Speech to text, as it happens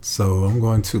So I'm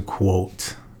going to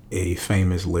quote a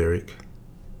famous lyric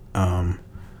um,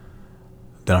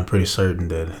 that I'm pretty certain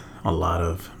that a lot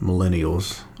of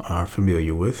millennials are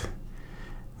familiar with,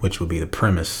 which will be the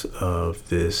premise of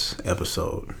this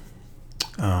episode.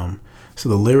 So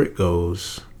the lyric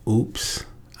goes, "Oops,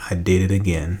 I did it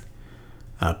again.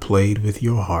 I played with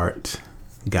your heart,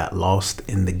 got lost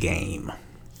in the game."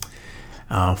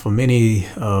 For many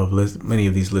of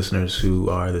these listeners who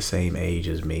are the same age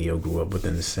as me or grew up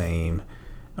within the same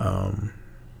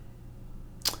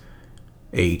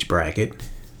age bracket,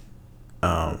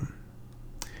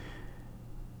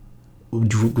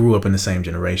 grew up in the same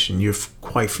generation, you're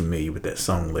quite familiar with that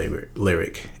song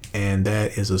lyric. And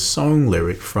that is a song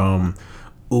lyric from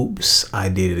 "Oops, I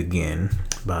Did It Again"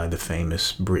 by the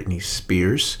famous Britney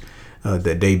Spears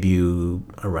that debuted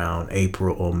around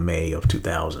April or May of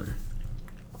 2000.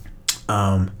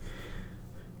 It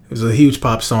was a huge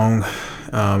pop song.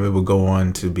 It would go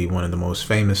on to be one of the most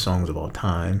famous songs of all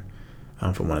time,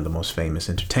 from one of the most famous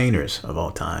entertainers of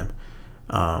all time.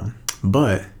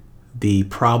 But the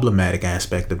problematic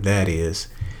aspect of that is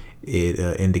it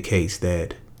indicates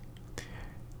that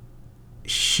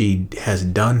she has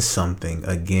done something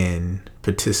again,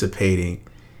 participating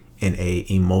in a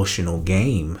emotional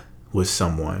game with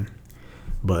someone.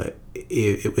 But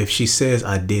if she says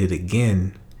 "I did it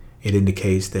again," it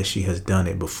indicates that she has done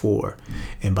it before.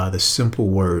 And by the simple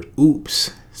word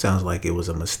 "oops," sounds like it was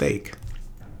a mistake.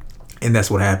 And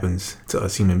that's what happens to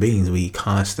us human beings. We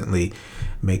constantly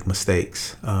make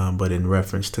mistakes. But in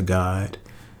reference to God,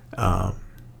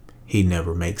 He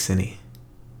never makes any.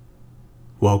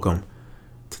 Welcome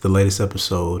to the latest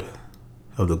episode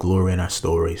of The Glory in Our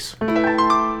Stories.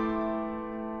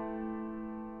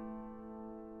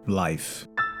 Life.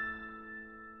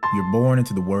 You're born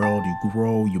into the world, you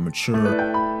grow, you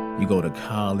mature, you go to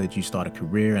college, you start a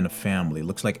career and a family.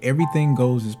 Looks like everything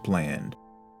goes as planned.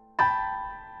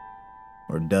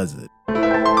 Or does it?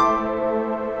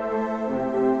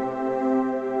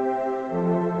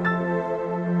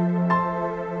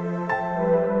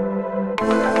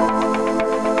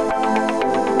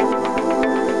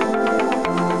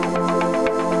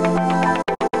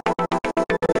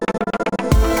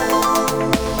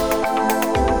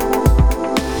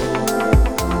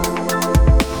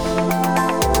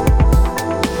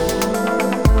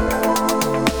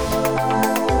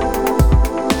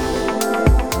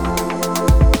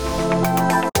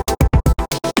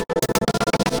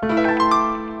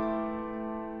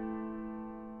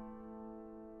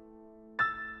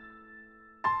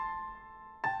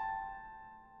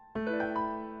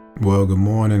 Well, good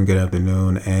morning, good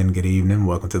afternoon, and good evening.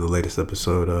 Welcome to the latest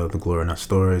episode of The Glory in Our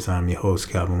Stories. I'm your host,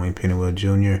 Calvin Wayne Pennywell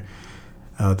Jr.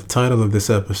 The title of this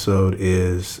episode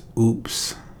is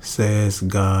 "Oops, Says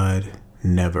God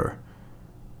Never."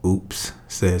 Oops,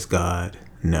 says God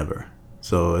never.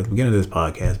 So at the beginning of this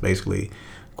podcast, basically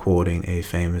quoting a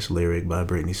famous lyric by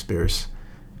Britney Spears,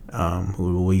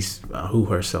 who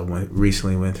herself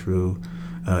recently went through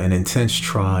an intense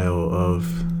trial of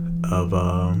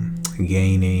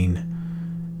gaining,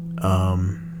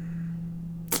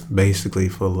 basically,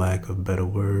 for lack of a better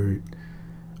word,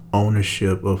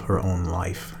 ownership of her own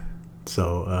life.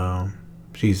 So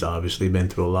she's obviously been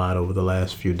through a lot over the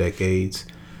last few decades,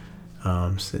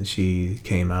 since she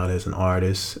came out as an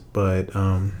artist. But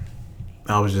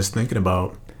I was just thinking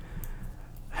about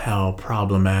how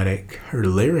problematic her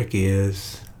lyric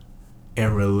is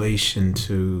in relation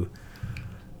to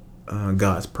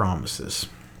God's promises.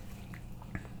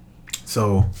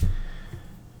 So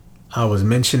I was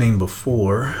mentioning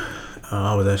before,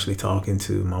 I was actually talking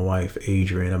to my wife,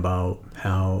 Adrian, about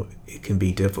how it can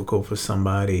be difficult for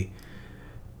somebody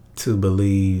to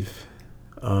believe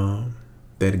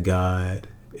that God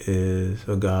is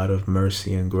a God of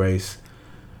mercy and grace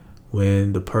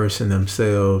when the person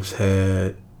themselves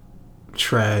had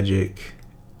tragic,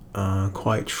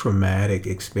 quite traumatic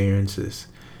experiences.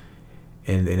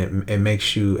 And it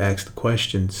makes you ask the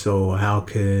question, so how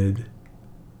could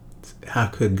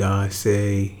God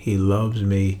say He loves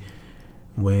me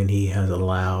when He has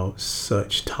allowed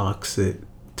such toxic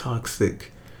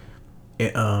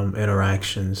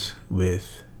interactions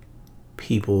with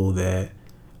people that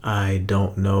I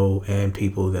don't know and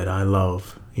people that I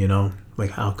love?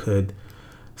 Like, how could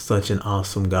such an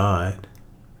awesome God,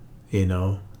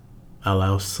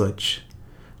 allow such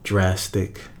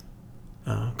drastic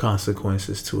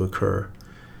consequences to occur?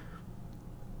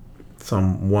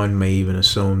 Someone may even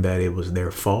assume that it was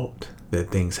their fault that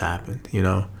things happened,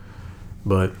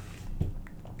 But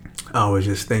I was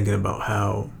just thinking about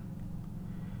how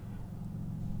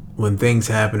when things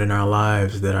happen in our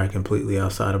lives that are completely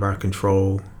outside of our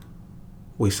control,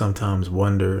 we sometimes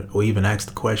wonder or even ask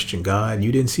the question, God,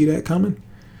 you didn't see that coming?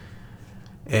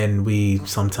 And we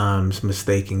sometimes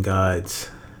mistaken God's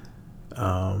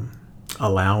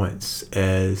allowance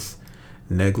as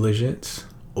negligence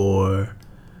or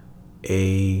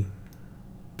a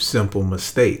simple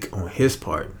mistake on his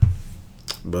part.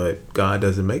 But God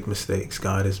doesn't make mistakes.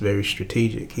 God is very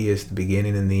strategic. He is the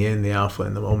beginning and the end, the Alpha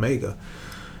and the Omega.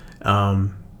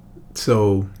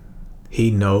 So he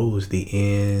knows the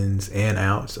ins and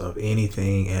outs of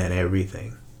anything and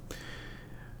everything.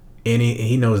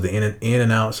 He knows the in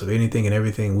and outs of anything and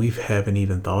everything we haven't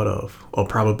even thought of, or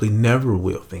probably never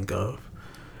will think of.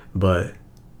 But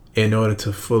in order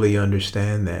to fully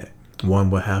understand that, one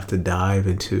will have to dive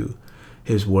into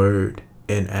his word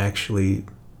and actually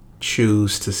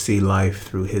choose to see life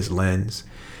through his lens.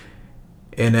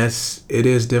 And it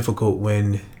is difficult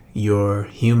when your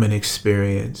human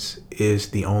experience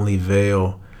is the only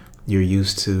veil you're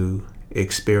used to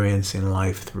experiencing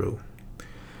life through.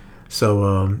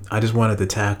 So I just wanted to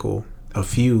tackle a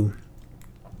few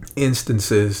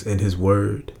instances in his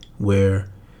word where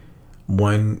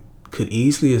one could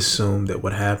easily assume that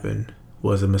what happened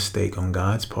was a mistake on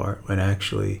God's part, when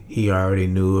actually he already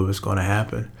knew it was going to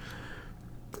happen.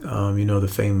 The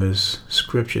famous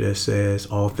scripture that says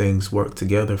all things work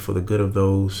together for the good of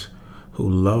those who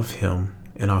love him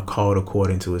and are called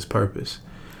according to his purpose.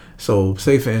 So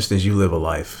say, for instance, you live a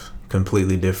life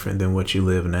completely different than what you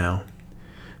live now.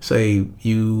 Say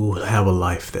you have a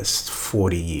life that's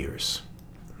 40 years,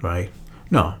 right?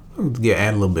 No,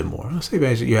 add a little bit more. Say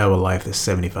you have a life that's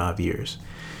 75 years.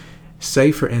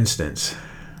 Say, for instance,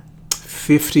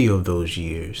 50 of those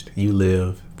years you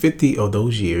lived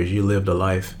a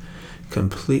life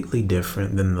completely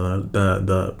different than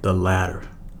the latter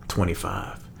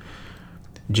 25.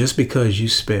 Just because you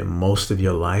spent most of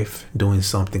your life doing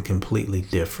something completely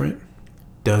different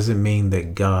doesn't mean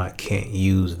that God can't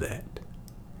use that.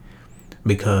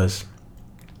 Because,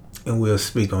 and we'll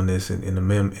speak on this in a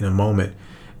moment,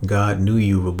 God knew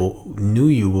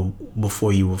you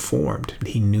before you were formed.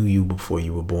 He knew you before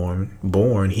you were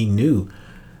born. He knew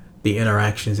the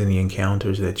interactions and the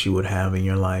encounters that you would have in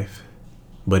your life.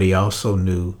 But he also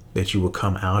knew that you would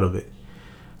come out of it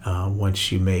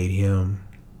once you made him,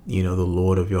 the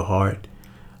Lord of your heart,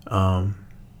 and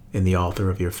the author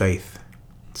of your faith.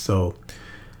 So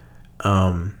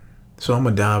I'm going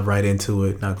to dive right into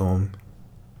it. Not going to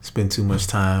spend too much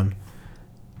time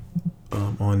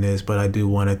on this, but I do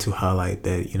wanted to highlight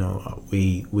that,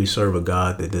 we serve a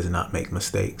God that does not make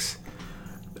mistakes.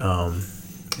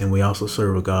 And we also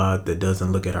serve a God that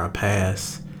doesn't look at our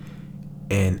past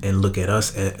and look at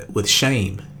us with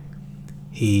shame.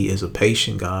 He is a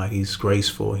patient God. He's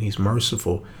graceful and he's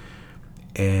merciful.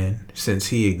 And since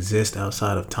he exists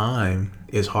outside of time,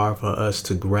 it's hard for us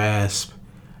to grasp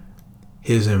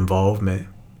his involvement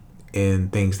in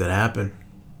things that happen.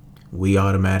 We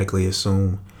automatically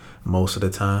assume most of the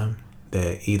time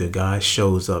that either God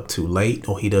shows up too late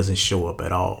or he doesn't show up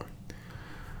at all.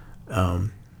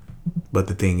 But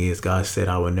the thing is, God said,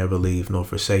 I will never leave nor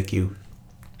forsake you.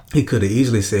 He could have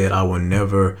easily said, I will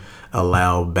never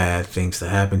allow bad things to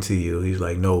happen to you. He's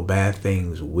like, no, bad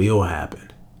things will happen.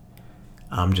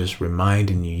 I'm just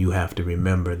reminding you, you have to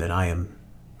remember that I am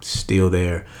still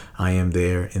there. I am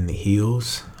there in the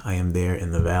hills. I am there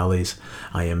in the valleys.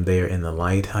 I am there in the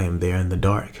light. I am there in the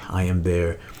dark. I am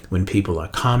there when people are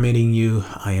commenting you.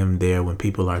 I am there when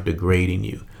people are degrading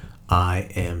you. I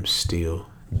am still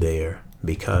there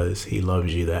because he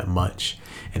loves you that much.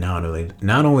 And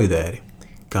not only that,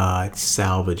 God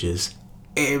salvages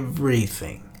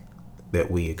everything that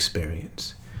we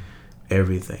experience.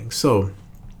 Everything. So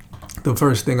the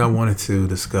first thing I wanted to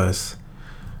discuss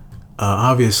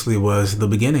obviously was the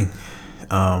beginning,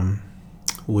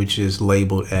 which is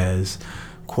labeled as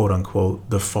quote unquote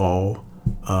the fall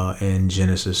in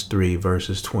Genesis 3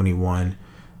 verses 21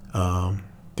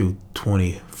 through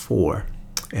 24.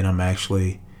 And I'm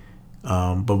actually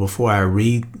but before I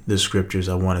read the scriptures,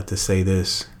 I wanted to say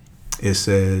this. It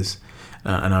says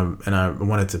and I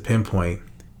wanted to pinpoint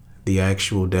the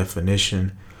actual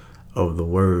definition of the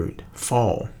word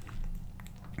fall.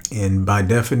 And by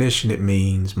definition, it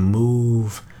means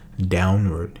move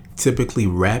downward, typically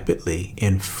rapidly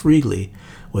and freely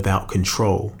without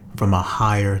control, from a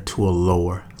higher to a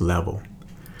lower level.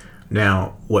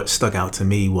 Now, what stuck out to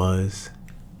me was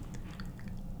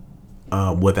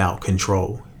without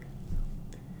control.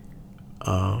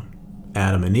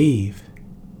 Adam and Eve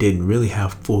didn't really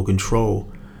have full control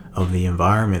of the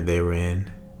environment they were in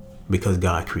because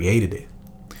God created it.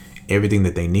 Everything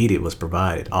that they needed was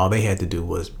provided. All they had to do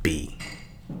was be.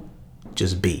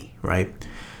 Just be, right?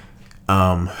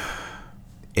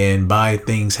 And by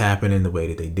things happening the way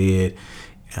that they did,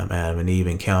 Adam and Eve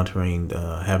encountering,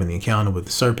 having the encounter with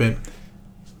the serpent,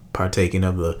 partaking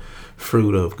of the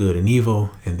fruit of good and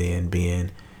evil, and then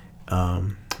being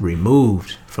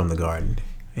removed from the garden.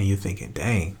 And you're thinking,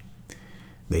 dang,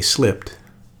 they slipped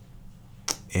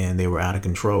and they were out of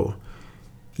control.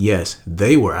 Yes,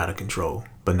 they were out of control,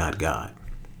 but not God.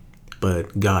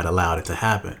 But God allowed it to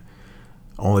happen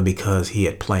only because he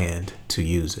had planned to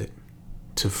use it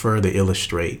to further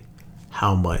illustrate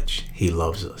how much he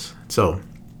loves us. So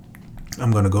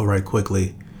I'm going to go right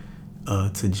quickly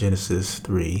to Genesis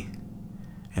 3,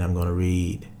 and I'm going to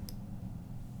read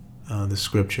the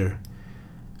scripture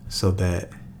so that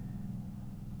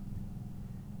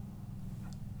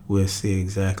we'll see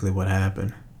exactly what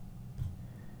happened.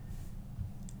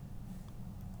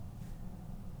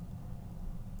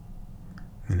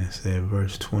 And it said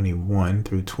verse 21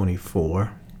 through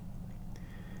 24.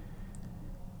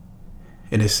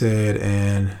 And it said,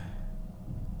 and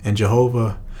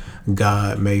Jehovah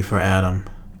God made for Adam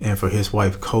and for his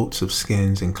wife coats of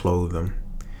skins and clothed them.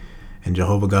 And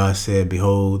Jehovah God said,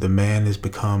 behold, the man is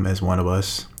become as one of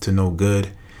us, to know good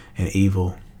and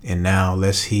evil. And now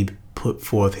lest he put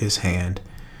forth his hand.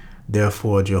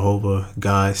 Therefore Jehovah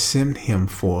God sent him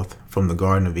forth from the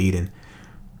Garden of Eden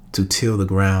to till the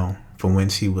ground from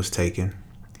whence he was taken.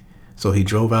 So he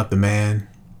drove out the man,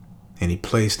 and he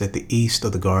placed at the east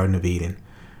of the Garden of Eden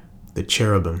the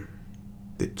cherubim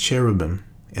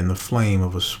and the flame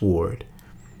of a sword.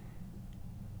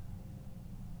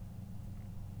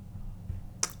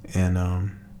 And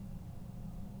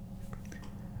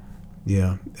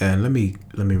and let me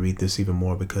read this even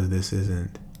more, because this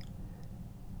isn't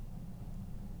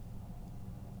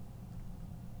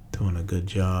doing a good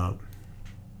job.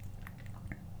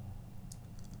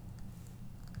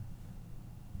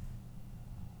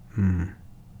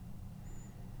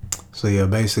 So yeah,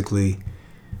 basically,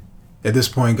 at this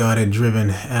point, God had driven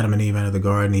Adam and Eve out of the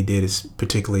garden. He did it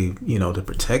particularly, to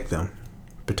protect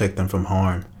them from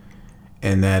harm.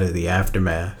 And that is the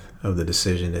aftermath of the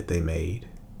decision that they made.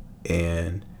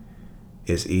 And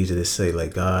it's easy to say,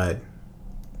 like, God,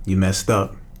 you messed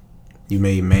up. You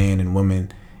made man and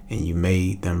woman, and you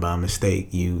made them by mistake.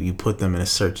 You put them in a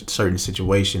certain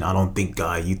situation. I don't think,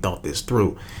 God, you thought this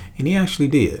through. And he actually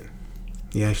did.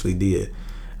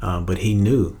 But he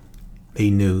knew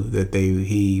that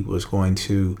he was going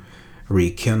to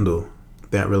rekindle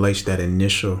that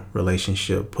initial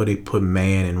relationship, put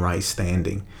man in right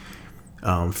standing,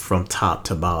 from top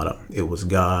to bottom. It was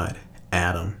God,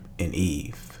 Adam, and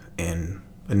Eve, and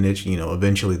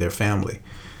eventually their family.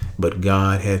 But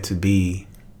God had to be,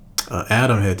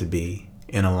 Adam had to be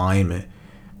in alignment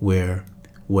where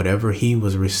whatever he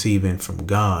was receiving from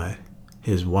God,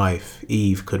 his wife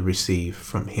Eve could receive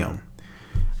from him.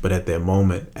 But at that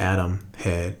moment, Adam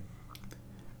had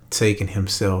taken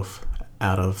himself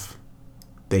out of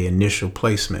the initial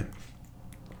placement,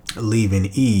 leaving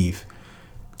Eve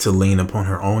to lean upon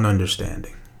her own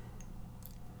understanding.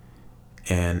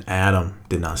 And Adam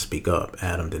did not speak up.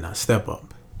 Adam did not step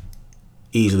up.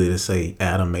 Easily to say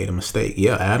Adam made a mistake.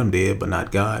 Yeah, Adam did, but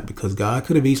not God, because God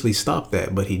could have easily stopped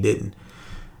that, but he didn't,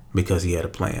 because he had a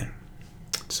plan.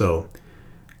 So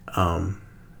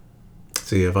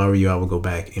if I were you, I would go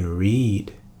back and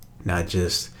read not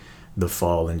just the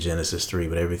fall in Genesis 3,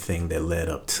 but everything that led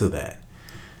up to that.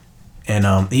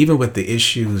 And even with the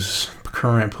issues,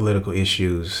 current political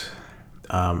issues,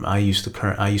 I used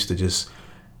to just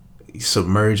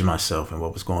submerge myself in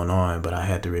what was going on, but I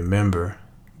had to remember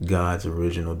God's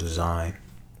original design,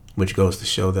 which goes to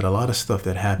show that a lot of stuff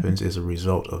that happens is a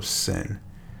result of sin.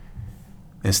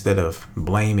 Instead of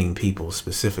blaming people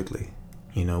specifically,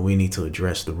 we need to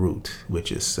address the root,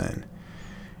 which is sin.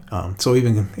 So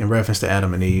even in reference to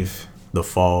Adam and Eve, the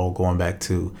fall, going back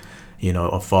to,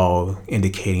 a fall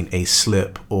indicating a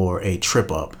slip or a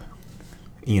trip up,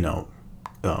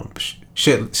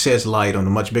 sheds light on a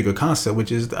much bigger concept,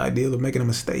 which is the idea of making a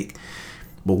mistake.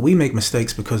 But we make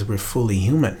mistakes because we're fully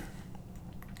human.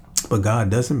 But God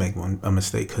doesn't make a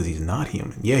mistake because he's not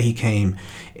human. Yeah, he came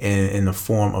in the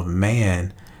form of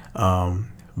man,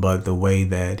 but the way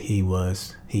that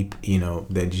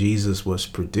that Jesus was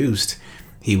produced,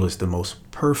 he was the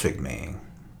most perfect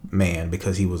man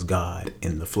because he was God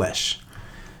in the flesh.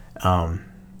 But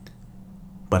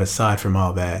aside from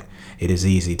all that, it is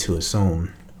easy to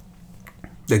assume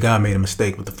that God made a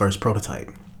mistake with the first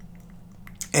prototype.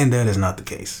 And that is not the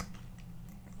case.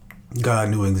 God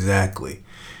knew exactly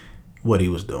what he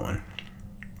was doing.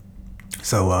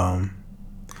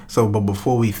 But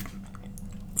before we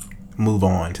move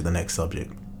on to the next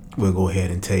subject, we'll go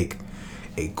ahead and take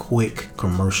a quick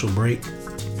commercial break.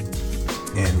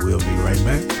 and we'll be right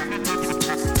back.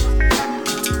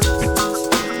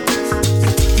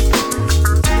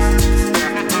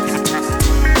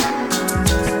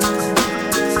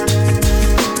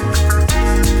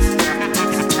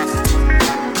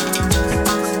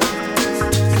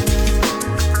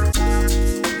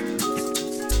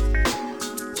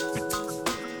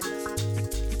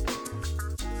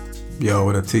 Yo,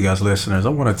 what up to you guys listeners? I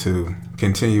want to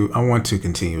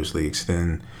continuously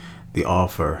extend the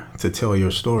offer to tell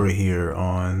your story here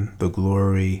on The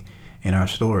Glory in Our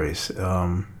Stories.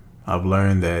 I've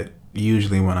learned that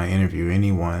usually when I interview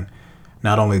anyone,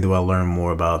 not only do I learn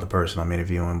more about the person I'm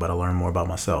interviewing, but I learn more about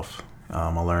myself.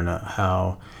 I learn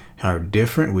how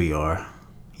different we are,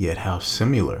 yet how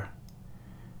similar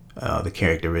the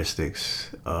characteristics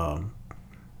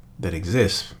that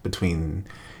exist between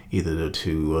either the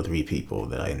 2 or 3 people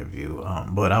that I interview.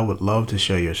 But I would love to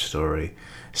share your story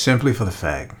simply for the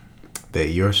fact that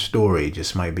your story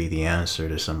just might be the answer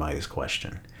to somebody's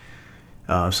question.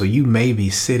 So you may be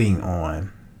sitting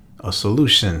on a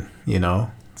solution,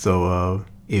 So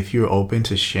if you're open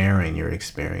to sharing your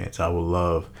experience, I would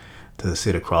love to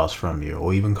sit across from you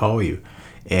or even call you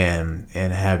and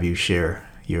have you share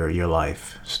your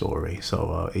life story.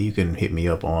 So you can hit me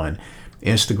up on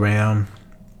Instagram.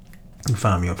 You can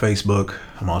find me on Facebook.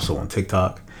 I'm also on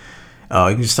TikTok.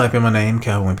 You can just type in my name,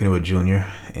 Calvin Pennywood Jr.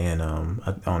 And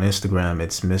on Instagram,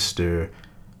 it's Mr.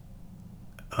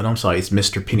 It's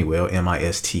Mr. Pennywell,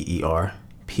 Mister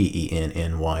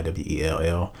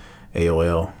Pennywell,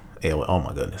 AOL. Oh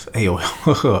my goodness,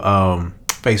 AOL.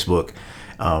 Facebook.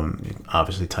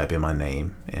 Obviously, type in my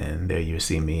name, and there you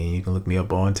see me. And you can look me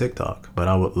up on TikTok. But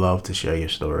I would love to share your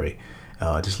story.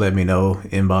 Just let me know.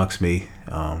 Inbox me.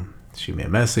 Shoot me a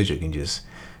message. You can just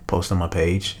post on my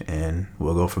page and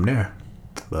we'll go from there.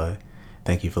 But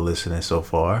thank you for listening so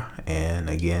far. And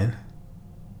again,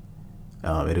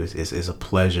 it's a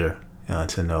pleasure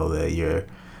to know that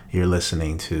you're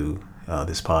listening to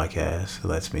this podcast. It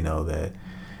lets me know that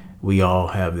we all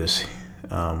have this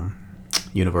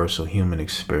universal human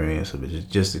experience of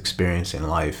just experiencing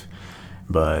life,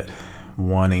 but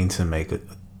wanting to make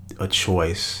a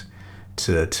choice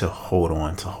to hold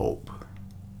on to hope.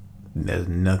 There's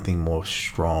nothing more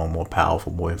strong, more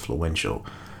powerful, more influential,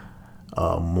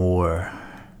 more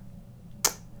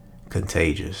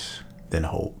contagious than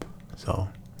hope. So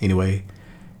anyway,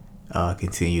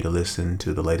 continue to listen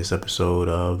to the latest episode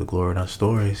of The Glory in Our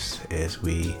Stories as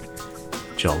we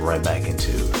jump right back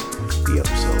into the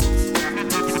episode.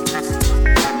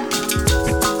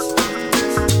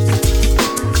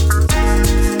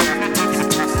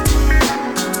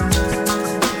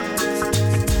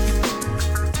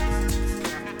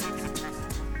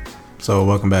 So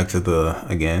welcome back to the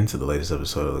latest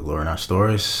episode of The Glory in Our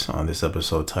Stories. On this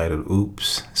episode titled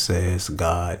Oops, Says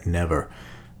God Never.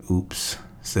 Oops,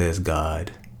 Says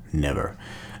God Never.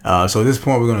 So at this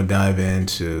point, we're going to dive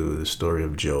into the story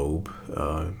of Job.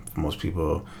 For most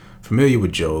people familiar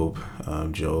with Job,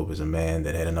 Job is a man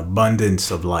that had an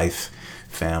abundance of life,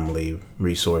 family,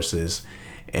 resources,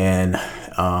 and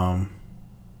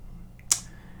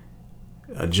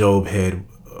Job had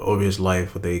over his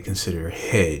life what they consider a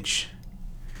hedge.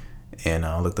 And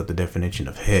I looked up the definition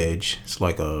of hedge. It's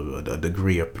like a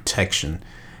degree of protection.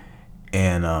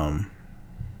 And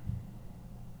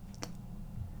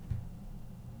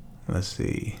let's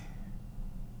see.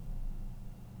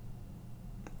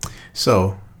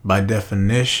 So by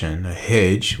definition, a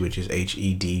hedge, which is Hedge,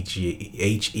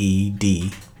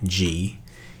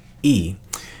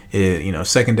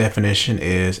 second definition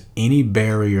is any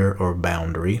barrier or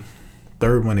boundary.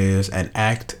 Third one is an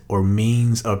act or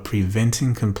means of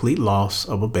preventing complete loss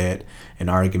of a bet, an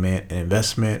argument, an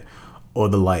investment, or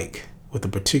the like, with a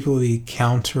particularly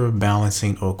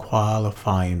counterbalancing or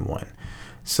qualifying one.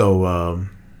 So,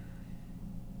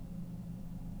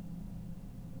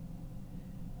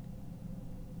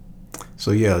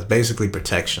 it's basically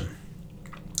protection.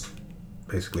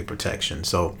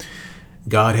 So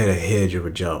God had a hedge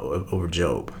over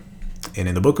Job. And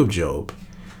in the book of Job,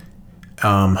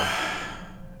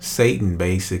 Satan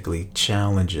basically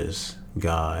challenges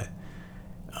God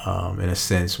in a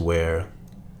sense where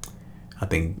I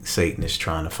think Satan is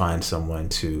trying to find someone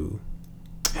to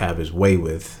have his way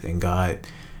with, and God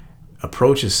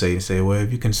approaches Satan and say, well,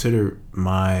 have you considered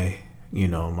my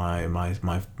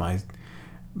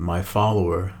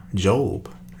follower Job,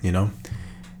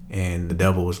 And the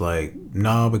devil was like,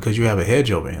 no, because you have a hedge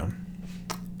over him.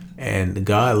 And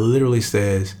God literally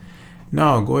says,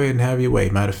 no, go ahead and have your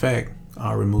way. Matter of fact,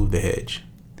 I'll remove the hedge.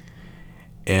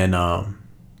 And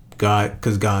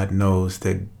because God knows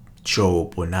that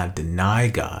Job will not deny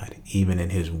God even in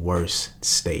his worst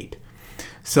state.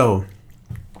 So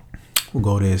we'll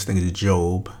go to this thing is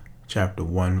Job chapter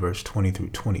 1 verse 20 through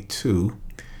 22.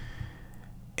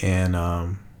 And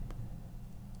I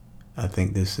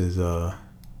think this is I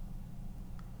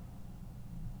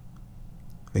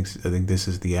think this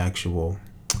is the actual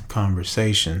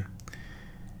conversation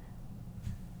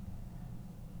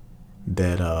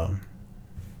that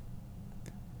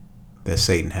that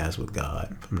Satan has with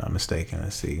God, if I'm not mistaken.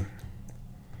 Let's see.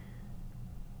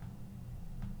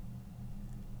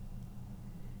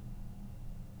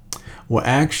 Well,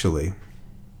 actually,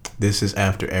 this is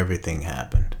after everything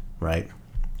happened, right?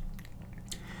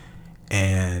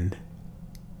 And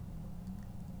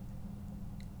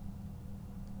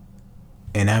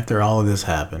after all of this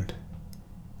happened,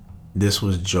 this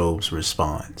was Job's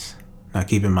response. Now,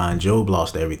 keep in mind, Job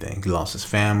lost everything. He lost his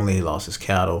family, he lost his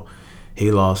cattle, he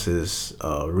lost his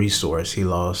resource, he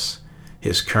lost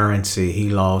his currency, he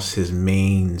lost his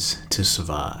means to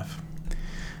survive.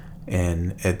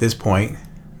 And at this point,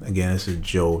 again, this is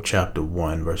Job chapter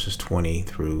 1, verses 20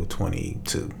 through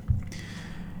 22.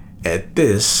 At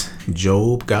this,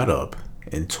 Job got up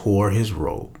and tore his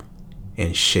robe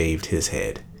and shaved his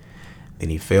head. Then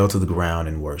he fell to the ground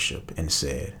in worship and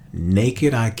said,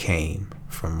 "Naked I came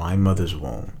from my mother's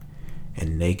womb,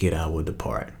 and naked I will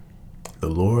depart. The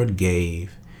Lord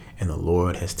gave, and the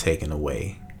Lord has taken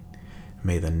away.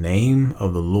 May the name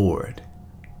of the Lord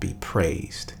be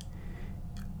praised."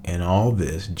 In all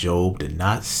this, Job did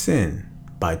not sin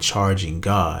by charging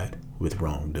God with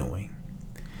wrongdoing.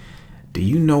 Do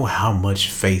you know how much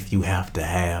faith you have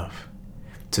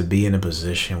to be in a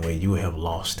position where you have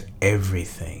lost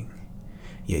everything,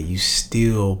 yet you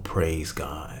still praise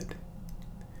God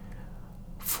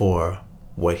for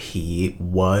what he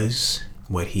was,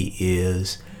 what he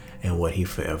is, and what he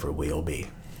forever will be?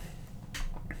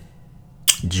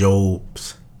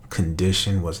 Job's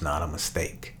condition was not a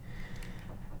mistake.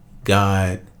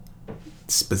 God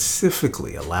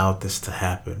specifically allowed this to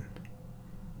happen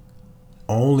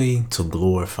only to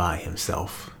glorify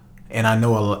himself. And I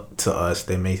know to us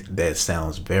that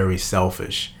sounds very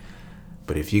selfish,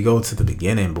 but if you go to the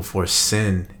beginning, before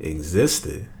sin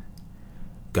existed,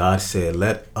 God said,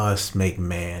 "Let us make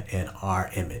man in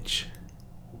our image."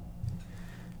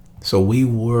 So we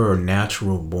were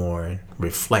natural born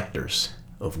reflectors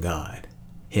of God.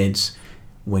 Hence,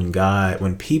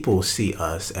 when people see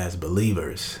us as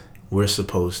believers, we're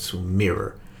supposed to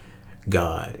mirror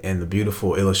God. And the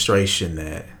beautiful illustration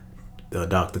that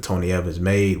Dr. Tony Evans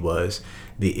made was,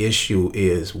 the issue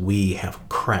is we have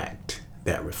cracked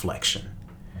that reflection.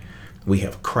 We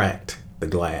have cracked the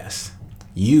glass,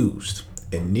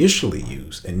 initially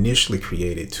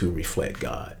created to reflect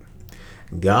God.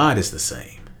 God is the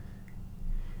same.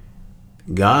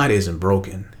 God isn't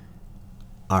broken.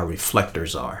 Our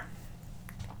reflectors are.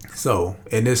 So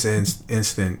in this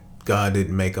instant, God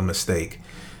didn't make a mistake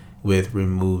with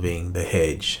removing the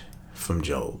hedge from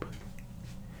Job.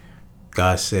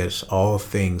 God says all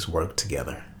things work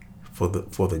together for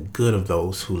the good of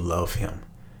those who love him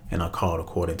and are called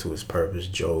according to his purpose.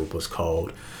 Job was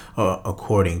called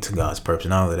according to God's purpose.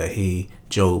 Not only that,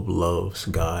 Job loves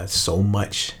God so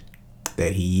much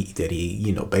that he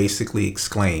basically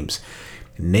exclaims,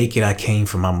 "Naked I came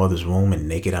from my mother's womb, and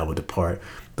naked I will depart.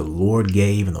 The Lord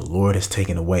gave, and the Lord has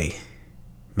taken away.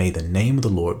 May the name of the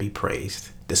Lord be praised."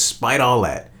 Despite all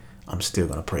that, I'm still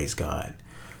going to praise God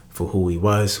for who he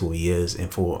was, who he is,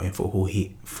 and for who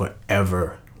he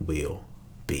forever will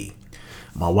be.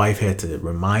 My wife had to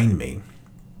remind me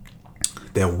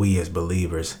that we as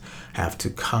believers have to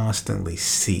constantly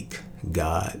seek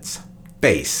God's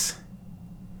face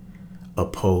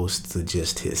opposed to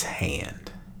just his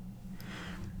hand.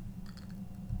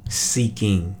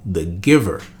 Seeking the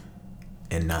giver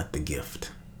and not the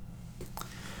gift.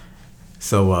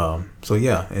 So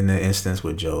yeah, in the instance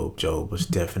with Job was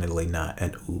definitely not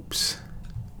an oops.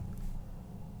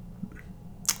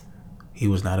 He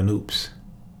was not an oops.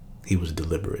 He was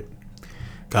deliberate.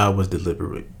 God was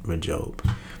deliberate with Job.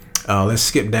 Let's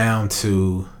skip down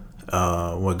to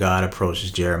where God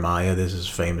approaches Jeremiah. This is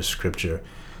famous scripture.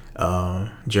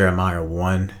 Jeremiah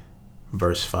 1,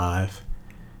 verse 5.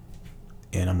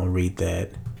 And I'm going to read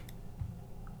that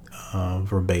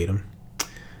verbatim.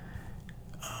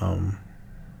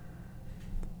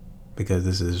 Because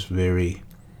this is very,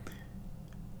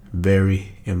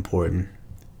 very important.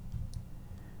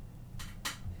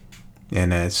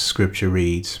 And as scripture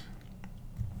reads,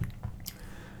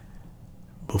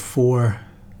 there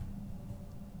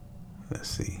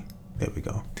we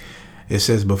go. It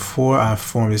says, "Before I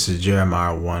formed," this is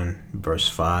Jeremiah 1, verse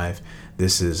 5.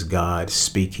 This is God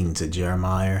speaking to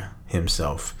Jeremiah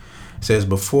himself. It says,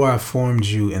 "Before I formed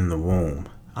you in the womb,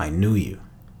 I knew you.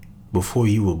 Before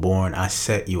you were born, I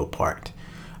set you apart.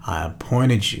 I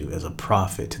appointed you as a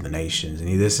prophet to the nations.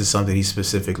 And this is something he's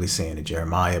specifically saying to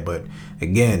Jeremiah. But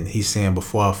again, he's saying,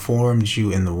 before I formed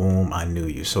you in the womb, I knew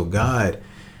you. So God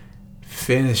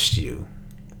finished you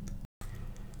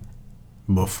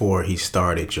before he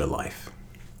started your life.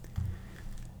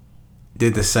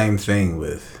 Did the same thing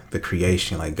with the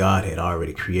creation. Like, God had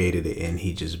already created it, and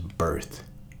he just birthed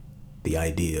the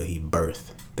idea. He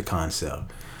birthed the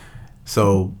concept.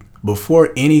 So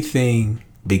before anything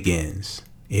begins,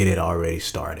 it had already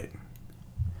started.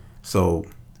 So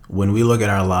when we look at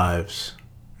our lives,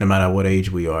 no matter what age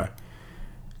we are,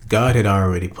 God had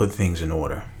already put things in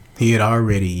order. He had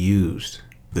already used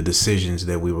the decisions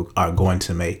that we are going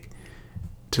to make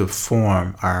to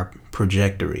form our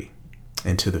trajectory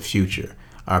into the future,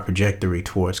 our trajectory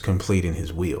towards completing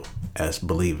his will as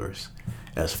believers,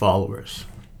 as followers,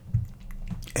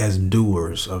 as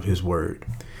doers of his word.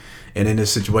 And in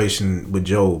this situation with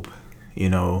Job,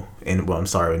 in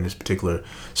this particular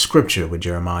scripture with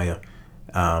Jeremiah,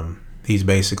 he's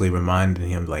basically reminding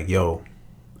him, like, yo,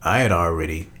 I had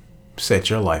already set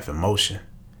your life in motion,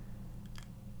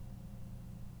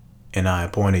 and I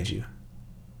appointed you.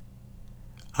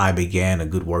 I began a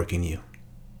good work in you,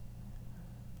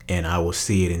 and I will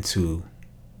see it into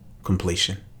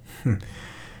completion.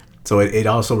 So it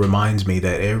also reminds me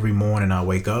that every morning I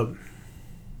wake up,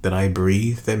 that I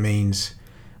breathe, that means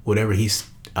whatever he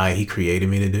created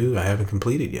me to do, I haven't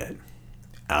completed yet.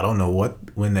 I don't know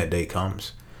when that day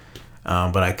comes.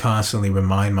 But I constantly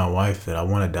remind my wife that I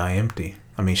want to die empty.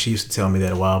 I mean, she used to tell me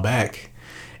that a while back.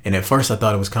 And at first I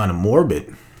thought it was kind of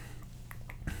morbid.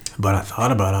 But I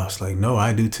thought about it. I was like, no,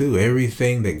 I do too.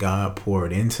 Everything that God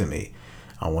poured into me,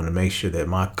 I want to make sure that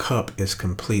my cup is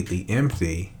completely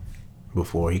empty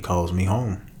before he calls me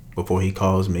home, before he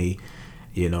calls me,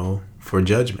 for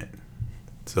judgment.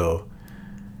 So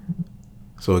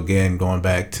again, going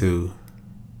back to,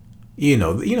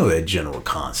 that general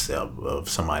concept of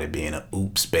somebody being an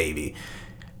oops baby,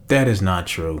 that is not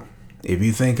true. If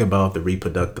you think about the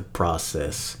reproductive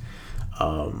process,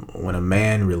 when a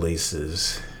man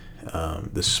releases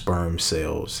the sperm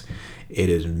cells, it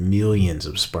is millions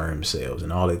of sperm cells,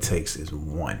 and all it takes is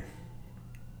one.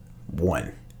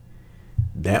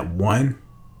 That one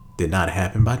did not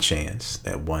happen by chance.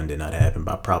 That one did not happen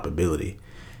by probability.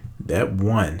 That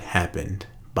one happened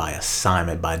by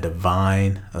assignment, by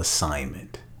divine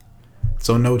assignment.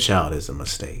 So no child is a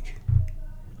mistake.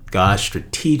 God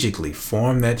strategically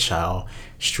formed that child,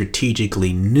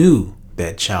 strategically knew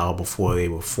that child before they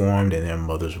were formed in their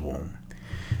mother's womb,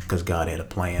 because God had a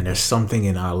plan. There's something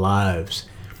in our lives.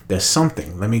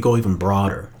 Let me go even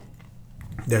broader.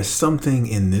 There's something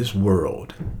in this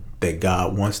world that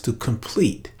God wants to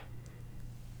complete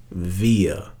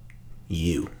via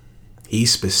you. He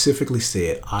specifically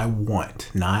said, I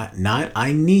want, not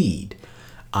I need,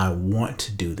 I want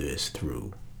to do this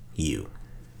through you.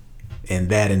 And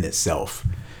that in itself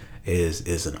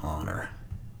is an honor.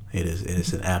 It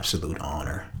is an absolute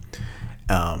honor.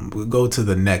 We'll go to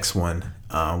the next one,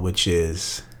 which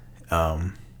is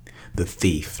the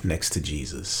thief next to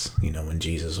Jesus. When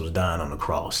Jesus was dying on the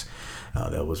cross,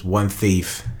 there was one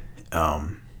thief.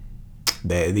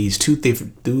 These two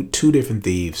different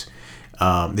thieves.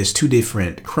 There's two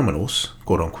different criminals,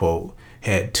 quote unquote,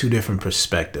 had two different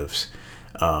perspectives,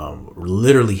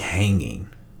 literally hanging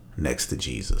next to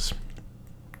Jesus.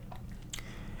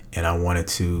 And I wanted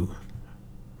to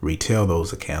retell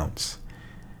those accounts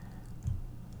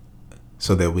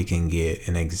so that we can get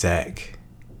an exact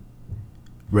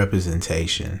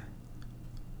representation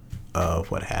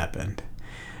of what happened.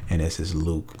 And this is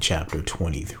Luke chapter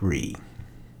 23.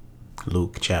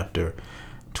 Luke chapter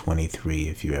 23,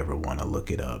 if you ever want to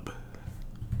look it up.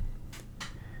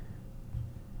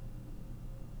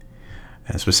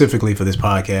 And specifically for this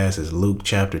podcast is Luke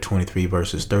chapter 23,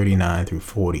 verses 39 through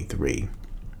 43.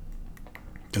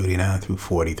 39 through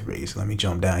 43. So let me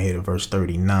jump down here to verse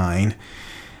 39.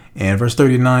 And verse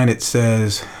 39, it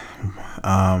says,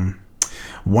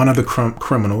 one of the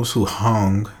criminals who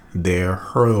hung there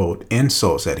hurled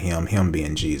insults at him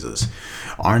being Jesus.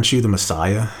 Aren't you the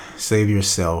Messiah? Save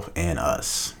yourself and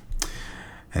us.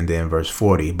 And then verse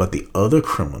 40, but the other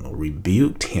criminal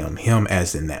rebuked him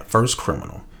as in that first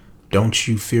criminal. Don't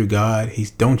you fear God?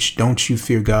 Don't you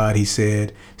fear God, he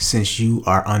said, since you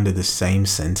are under the same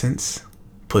sentence?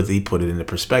 He put it into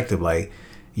perspective, like,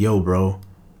 yo, bro,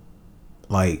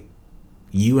 like,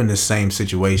 you in the same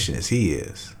situation as he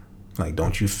is. Like,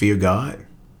 don't you fear God?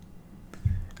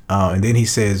 And then he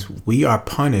says, we are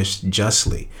punished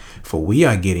justly, for we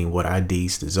are getting what our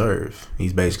deeds deserve.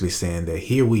 He's basically saying that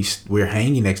here we're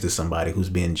hanging next to somebody who's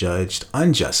being judged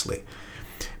unjustly.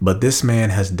 But this man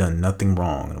has done nothing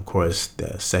wrong. And of course,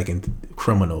 the second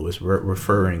criminal is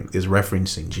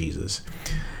referencing Jesus.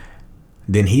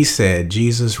 Then he said,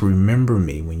 Jesus, remember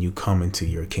me when you come into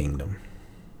your kingdom.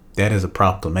 That is a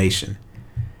proclamation.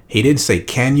 He didn't say,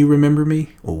 can you remember me?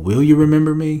 Or will you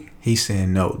remember me? He's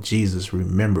saying, no, Jesus,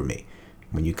 remember me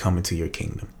when you come into your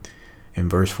kingdom. In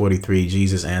verse 43,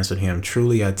 Jesus answered him,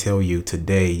 truly I tell you,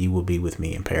 today you will be with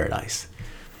me in paradise.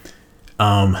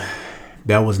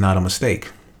 That was not a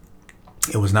mistake.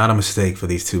 It was not a mistake for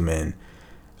these two men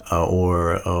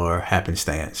or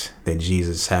happenstance that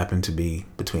Jesus happened to be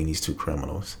between these two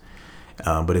criminals.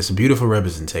 But it's a beautiful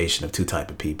representation of two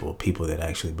types of people that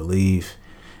actually believe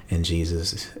in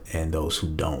Jesus and those who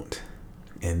don't,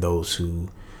 and those who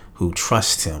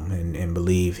trust him and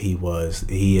believe he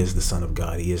is the Son of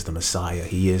God. He is the Messiah.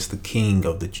 He is the King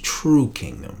of the true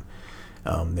kingdom,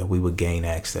 that we would gain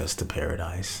access to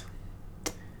paradise.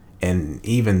 And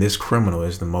even this criminal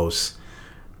is the most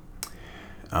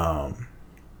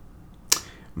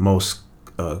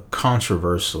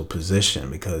controversial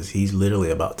position, because he's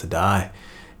literally about to die.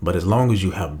 But as long as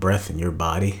you have breath in your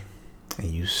body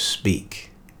and you speak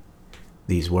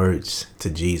these words to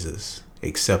Jesus,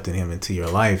 accepting him into your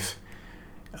life,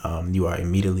 you are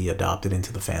immediately adopted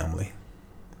into the family,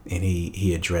 and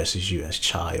he addresses you as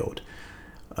child,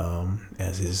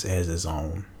 as his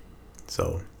own.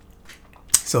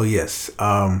 So yes,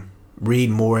 read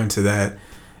more into that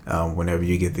whenever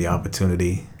you get the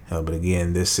opportunity. But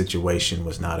again, this situation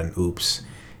was not an oops.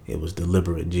 It was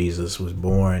deliberate. Jesus was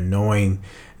born knowing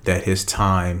that his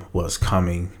time was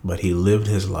coming, but he lived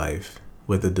his life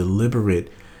with a deliberate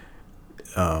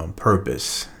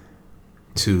purpose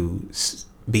to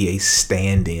be a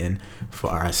stand-in for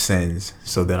our sins,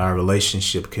 so that our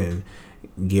relationship can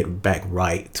get back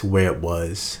right to where it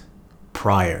was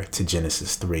prior to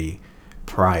Genesis 3,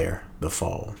 prior the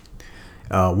fall.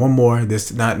 I'm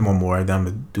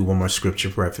gonna do one more scripture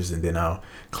reference, and then I'll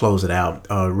close it out.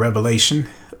 Revelation,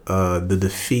 the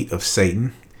defeat of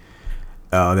Satan.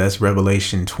 That's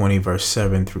Revelation 20 verse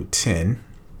 7 through 10.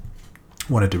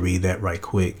 Wanted to read that right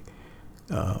quick.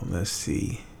 Let's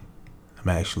see. I'm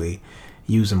actually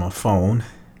using my phone.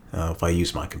 If I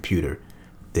use my computer,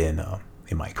 then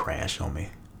it might crash on me.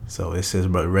 So it says,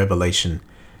 but Revelation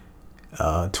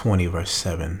 20 verse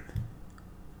 7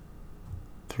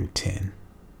 through 10.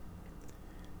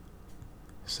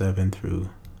 7 through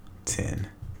 10.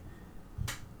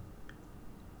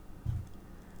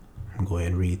 I'll go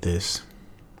ahead and read this.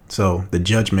 So, the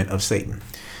judgment of Satan.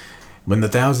 When the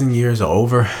 1,000 years are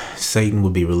over, Satan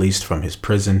will be released from his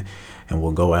prison and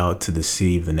will go out to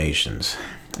deceive the nations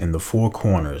in the four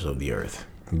corners of the earth,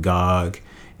 Gog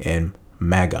and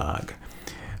Magog.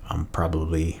 I'm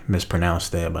probably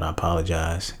mispronounced that, but I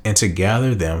apologize. And to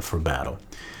gather them for battle.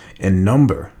 In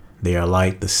number, they are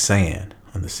like the sand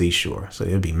on the seashore. So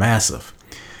it'll be massive.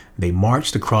 They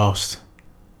marched across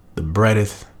the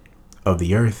breadth of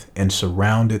the earth and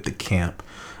surrounded the camp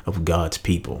of God's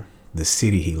people, the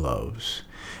city he loves.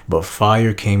 But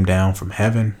fire came down from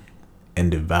heaven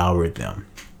and devoured them.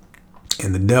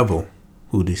 And the devil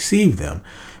who deceived them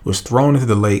was thrown into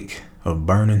the lake of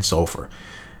burning sulfur,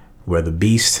 where the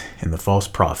beast and the false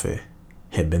prophet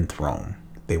had been thrown.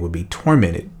 They would be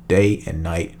tormented day and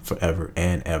night forever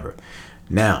and ever.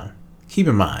 Now, keep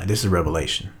in mind, this is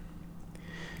Revelation.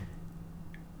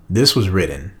 This was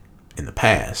written in the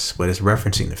past, but it's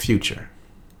referencing the future,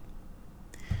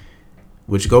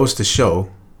 which goes to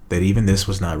show that even this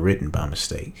was not written by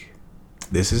mistake.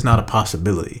 This is not a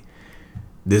possibility.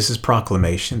 This is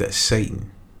proclamation that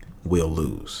Satan will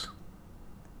lose.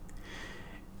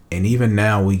 And even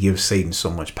now we give Satan so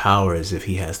much power as if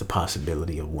he has the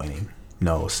possibility of winning.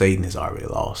 No, Satan has already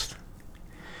lost.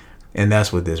 And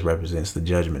that's what this represents, the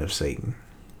judgment of Satan.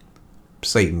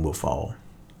 Satan will fall.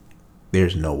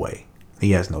 There's no way.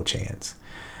 He has no chance.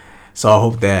 So I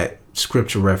hope that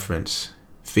scripture reference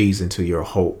feeds into your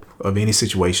hope of any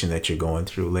situation that you're going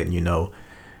through, letting you know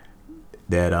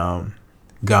that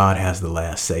God has the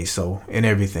last say so in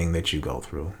everything that you go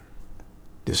through.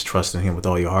 Just trust in him with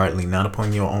all your heart, lean not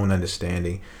upon your own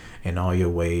understanding. In all your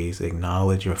ways,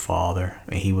 acknowledge your Father,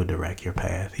 and he will direct your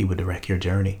path. He will direct your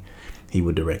journey. He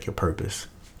will direct your purpose.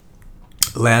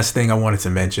 Last thing I wanted to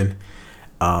mention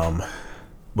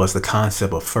was the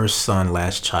concept of first son,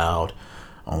 last child,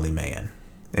 only man.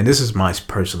 And this is my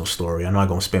personal story. I'm not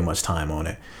going to spend much time on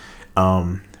it.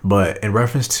 But in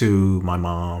reference to my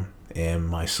mom and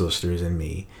my sisters and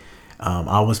me,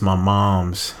 I was my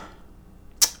mom's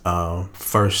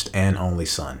first and only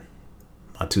son.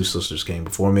 My two sisters came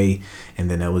before me,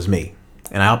 and then that was me.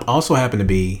 And I also happened to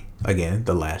be, again,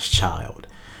 the last child.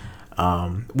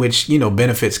 which,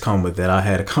 benefits come with that. I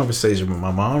had a conversation with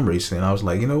my mom recently, and I was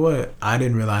like, you know what? I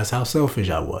didn't realize how selfish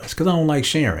I was, because I don't like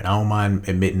sharing. I don't mind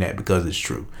admitting that, because it's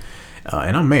true.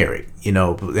 And I'm married, and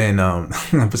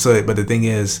but the thing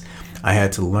is, I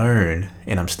had to learn,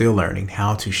 and I'm still learning,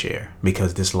 how to share,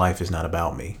 because this life is not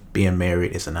about me. Being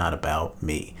married is not about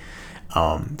me.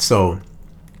 So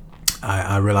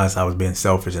I realized I was being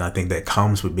selfish, and I think that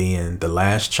comes with being the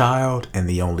last child and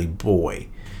the only boy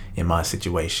in my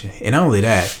situation. And not only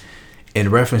that, in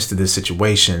reference to this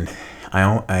situation,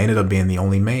 I ended up being the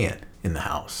only man in the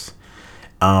house.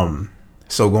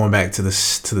 So going back to the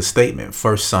statement,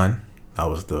 first son, I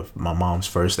was my mom's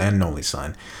first and only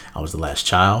son. I was the last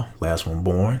child, last one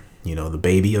born, the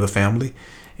baby of the family.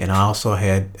 And I also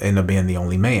ended up being the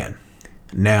only man.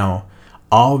 Now,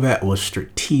 all that was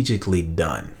strategically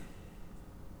done.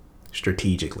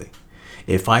 Strategically.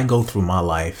 If I go through my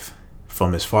life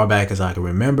from as far back as I can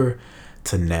remember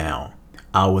to now,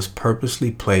 I was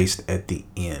purposely placed at the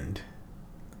end.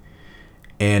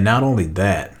 And not only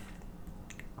that,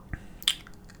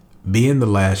 being the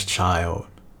last child,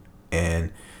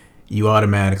 and you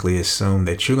automatically assume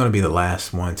that you're going to be the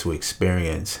last one to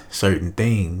experience certain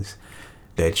things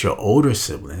that your older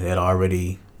sibling had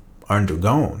already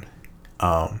undergone.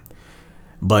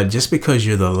 But just because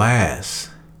you're the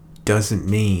last doesn't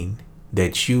mean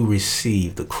that you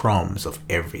receive the crumbs of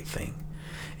everything.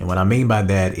 And what I mean by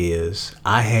that is,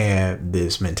 I have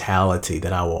this mentality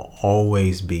that I will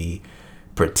always be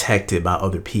protected by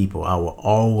other people. I will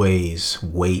always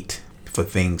wait for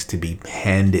things to be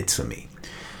handed to me,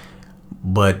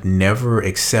 but never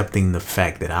accepting the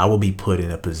fact that I will be put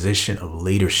in a position of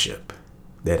leadership,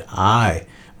 that I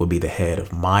will be the head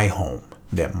of my home,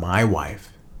 that my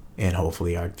wife and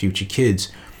hopefully our future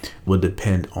kids will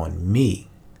depend on me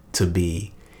to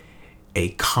be a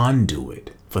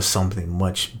conduit for something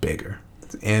much bigger.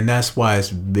 And that's why it's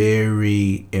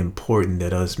very important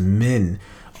that us men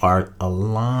are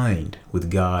aligned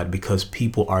with God, because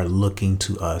people are looking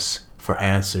to us for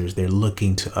answers. They're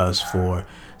looking to us for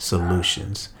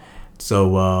solutions.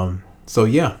 So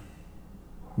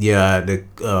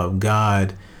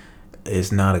God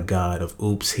is not a God of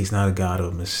oops. He's not a God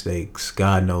of mistakes.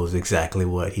 God knows exactly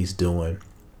what he's doing.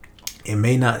 It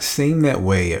may not seem that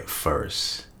way at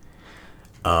first,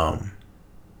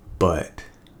 but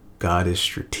God is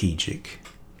strategic.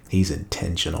 He's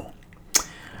intentional,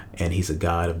 and he's a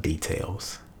God of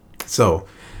details. So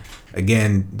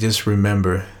again, just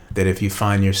remember that if you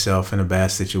find yourself in a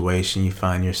bad situation, you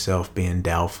find yourself being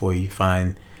doubtful, you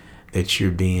find that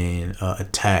you're being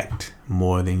attacked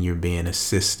more than you're being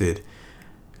assisted,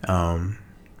 and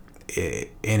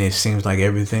it seems like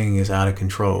everything is out of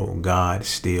control, God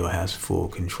still has full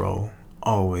control.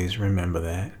 Always remember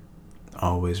that.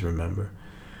 Always remember.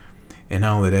 And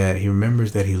not only that, he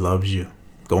remembers that he loves you.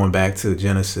 Going back to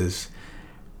Genesis,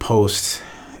 post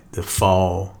the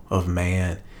fall of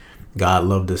man, God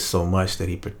loved us so much that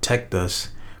he protected us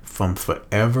from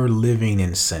forever living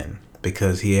in sin,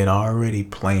 because he had already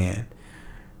planned,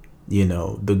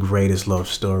 the greatest love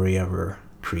story ever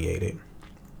created.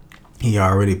 He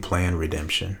already planned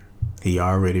redemption. He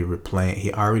already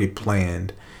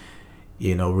planned,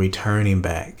 returning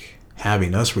back,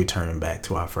 having us return back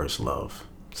to our first love.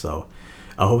 So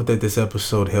I hope that this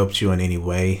episode helped you in any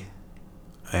way.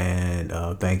 And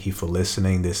thank you for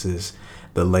listening. This is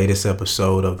the latest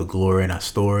episode of The Glory in Our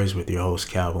Stories with your host,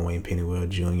 Calvin Wayne Pennywell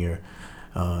Jr.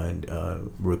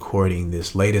 Recording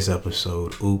this latest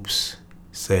episode, Oops,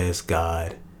 Says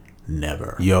God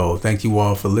Never. Yo, thank you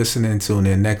all for listening. Tune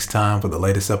in next time for the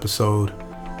latest episode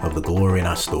of The Glory in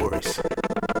Our Stories.